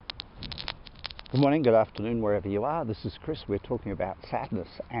Good morning, good afternoon, wherever you are. This is Chris. We're talking about sadness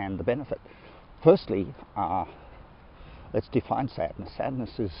and the benefit. Firstly, let's define sadness.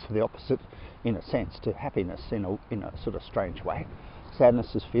 Sadness is the opposite, in a sense, to happiness in a sort of strange way.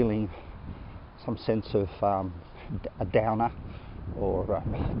 Sadness is feeling some sense of a downer or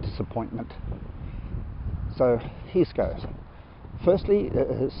disappointment. So here's goes. Firstly,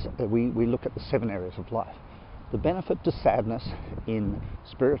 we look at the 7 areas of life. The benefit to sadness in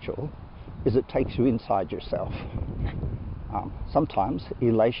spiritual is it takes you inside yourself. Sometimes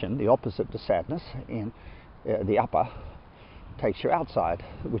elation, the opposite to sadness, in the upper, takes you outside,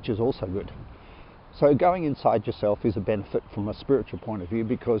 which is also good. So going inside yourself is a benefit from a spiritual point of view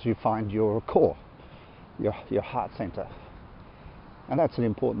because you find your core, your heart center. And that's an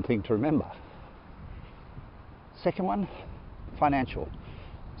important thing to remember. Second one, financial.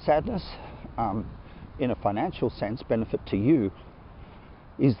 Sadness, in a financial sense, benefit to you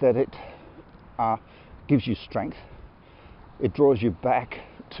is that it gives you strength. It draws you back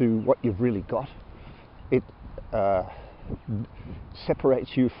to what you've really got. It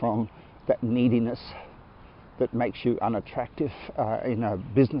separates you from that neediness that makes you unattractive in a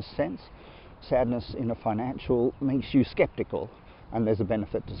business sense. Sadness in a financial makes you skeptical, and there's a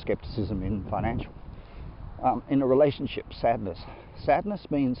benefit to skepticism in financial. In a relationship, sadness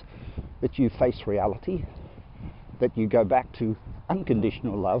means that you face reality, that you go back to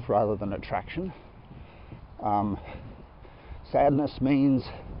unconditional love rather than attraction. Sadness means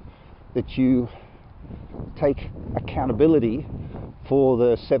that you take accountability for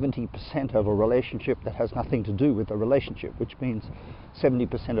the 70% of a relationship that has nothing to do with the relationship, which means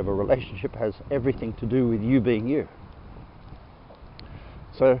 70% of a relationship has everything to do with you being you.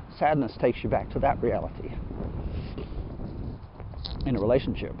 So sadness takes you back to that reality. In a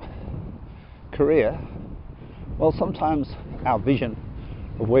relationship, career, well, sometimes our vision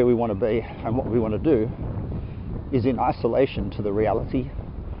of where we want to be and what we want to do is in isolation to the reality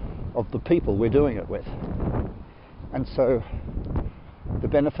of the people we're doing it with. And so the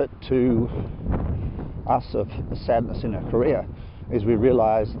benefit to us of the sadness in a career is we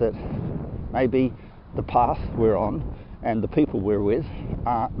realize that maybe the path we're on and the people we're with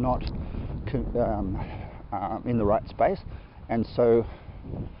are not in the right space, and so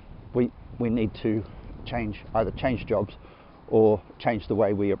we need to either change jobs or change the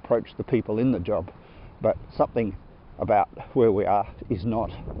way we approach the people in the job, but something about where we are is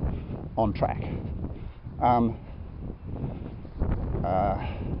not on track.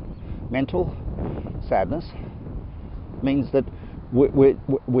 Mental sadness means that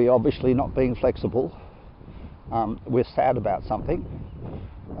we're obviously not being flexible. We're sad about something,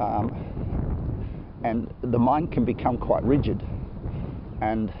 and the mind can become quite rigid,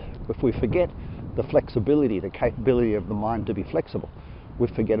 and if we forget the flexibility, the capability of the mind to be flexible, we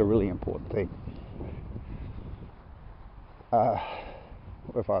forget a really important thing. Where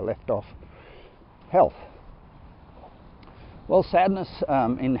have I left off? Health. Well, sadness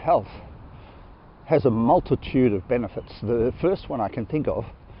in health has a multitude of benefits. The first one I can think of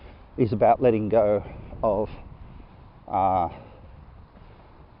is about letting go of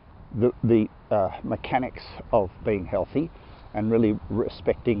the mechanics of being healthy and really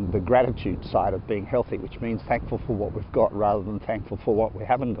respecting the gratitude side of being healthy, which means thankful for what we've got rather than thankful for what we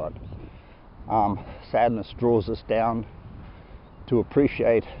haven't got. Sadness draws us down to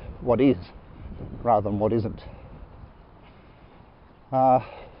appreciate what is rather than what isn't.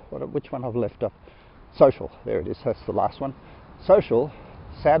 Which one I've left up? Social, there it is, that's the last one. Social,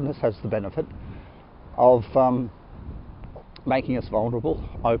 sadness has the benefit of making us vulnerable,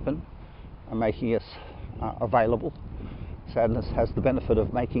 open, and making us available. Sadness has the benefit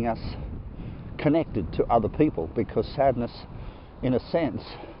of making us connected to other people, because sadness, in a sense,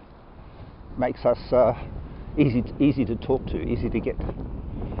 makes us easy to talk to, easy to get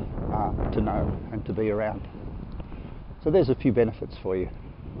to know and to be around. So there's a few benefits for you.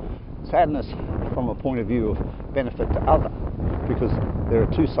 Sadness from a point of view of benefit to other, because there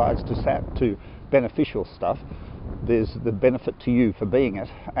are two sides to beneficial stuff. There's the benefit to you for being it,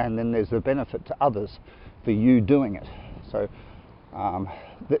 and then there's the benefit to others for you doing it. So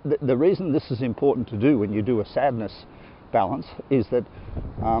the reason this is important to do when you do a sadness balance is that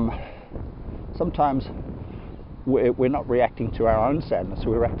sometimes we're not reacting to our own sadness,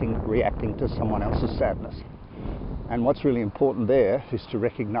 we're reacting to someone else's sadness. And what's really important there is to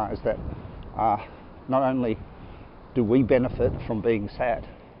recognize that not only do we benefit from being sad,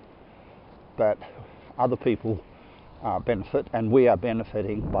 but other people benefit, and we are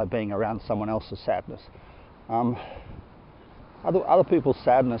benefiting by being around someone else's sadness. Other people's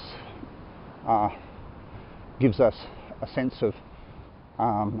sadness gives us a sense of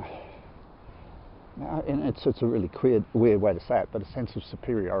And it's a really weird way to say it, but a sense of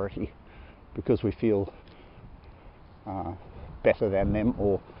superiority, because we feel better than them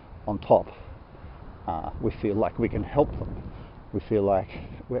or on top. We feel like we can help them. We feel like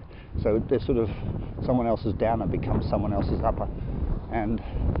so they're sort of someone else's downer becomes someone else's upper. And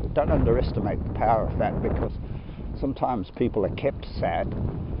don't underestimate the power of that, because sometimes people are kept sad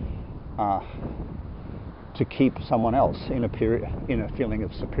to keep someone else in a feeling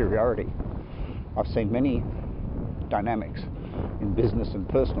of superiority. I've seen many dynamics in business and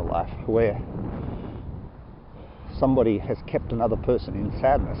personal life where somebody has kept another person in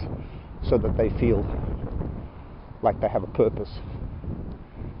sadness so that they feel like they have a purpose,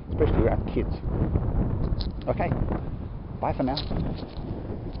 especially around kids. Okay, bye for now.